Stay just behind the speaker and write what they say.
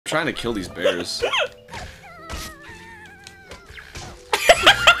trying to kill these bears.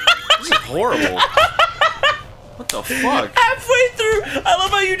 This is horrible. What the fuck? Halfway through, I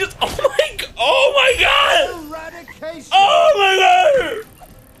love how you just. Oh my god! Eradication. Oh my god!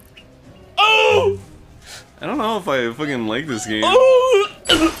 Oh! I don't know if I fucking like this game. Oh!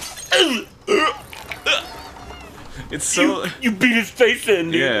 It's so. You beat his face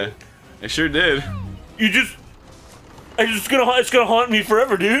in, dude. Yeah, I sure did. It's gonna haunt me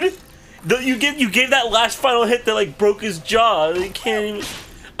forever, dude. You gave that last final hit that like broke his jaw. He can't even.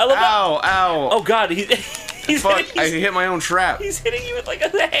 I love Ow! Ow! Oh god, he's Fuck! hitting, I hit my own trap. he's hitting you with like a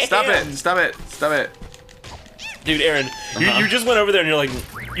hand. Stop it! Stop it! Stop it! Dude, Aaron, you just went over there and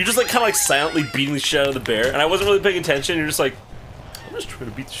you're just like kind of like silently beating the shit out of the bear, and I wasn't really paying attention. You're just like, I'm just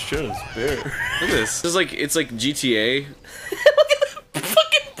trying to beat the shit out of this bear. Look at this. This is like it's like GTA. Look at the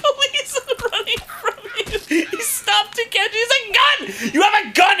fucking police running from you. He stopped to catch you. He's like, gun! You have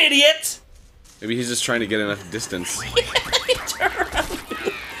a gun, idiot! Maybe he's just trying to get enough distance. Turn around.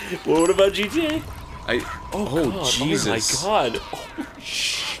 Well, what about GTA? Oh Jesus! Oh my god! Oh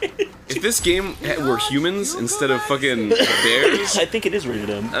shit! If this game were humans instead of fucking bears, I think it is rated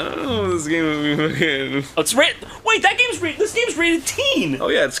M. I don't know. This game would be fucking. Oh, it's rated. Wait, that game's rated. This game's rated teen. Oh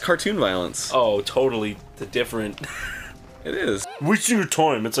yeah, it's cartoon violence. Oh, totally different. It is. Wasting your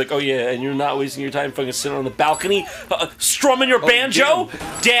time. It's like, oh yeah, and you're not wasting your time fucking sitting on the balcony, strumming your banjo,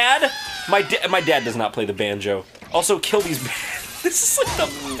 Dad. My dad does not play the banjo. Also, kill these bears. This is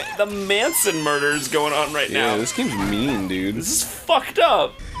like the Manson murders going on right now. Yeah, this game's mean, dude. This is fucked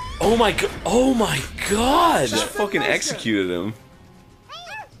up. Oh my god. Oh my god. Just fucking executed him.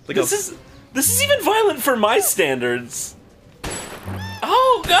 Like This is even violent for my standards.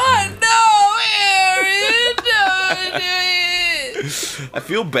 Oh god, no, Aaron, don't do it. I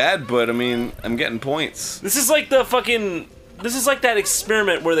feel bad, but I mean, I'm getting points. This is like the fucking. This is like that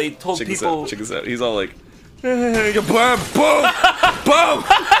experiment where they told Check people. this out. Check this out. He's all like, boom, boom, boom.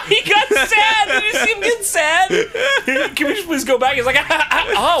 He got sad. Did you see him get sad? Can we just please go back? He's like,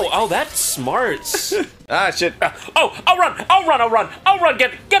 oh, that's smart. Ah, shit. Oh, I'll run.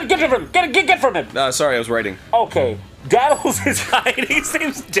 Get from him. Sorry, I was writing. Okay. Daddles is hiding. His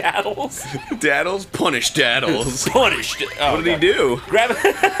name's Daddles. Daddles? Punish Daddles. Punished. Oh, What did he do? Grab it.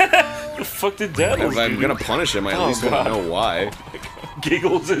 The fuck did Daddles If I'm do? gonna punish him, I at least God. want to know why.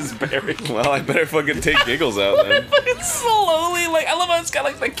 Giggles is buried. Well, I better fucking take Giggles out then. It's slowly, like, I love how it's got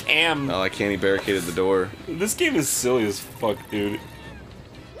like the cam. Oh, I can't. He barricaded the door. This game is silly as fuck, dude.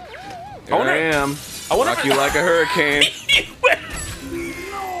 Here I am. Rock you like a hurricane.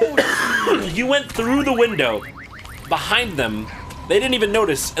 You went through the window, behind them. They didn't even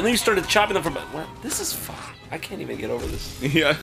notice, and then you started chopping them from. What? This is fuck. I can't even get over this. Yeah.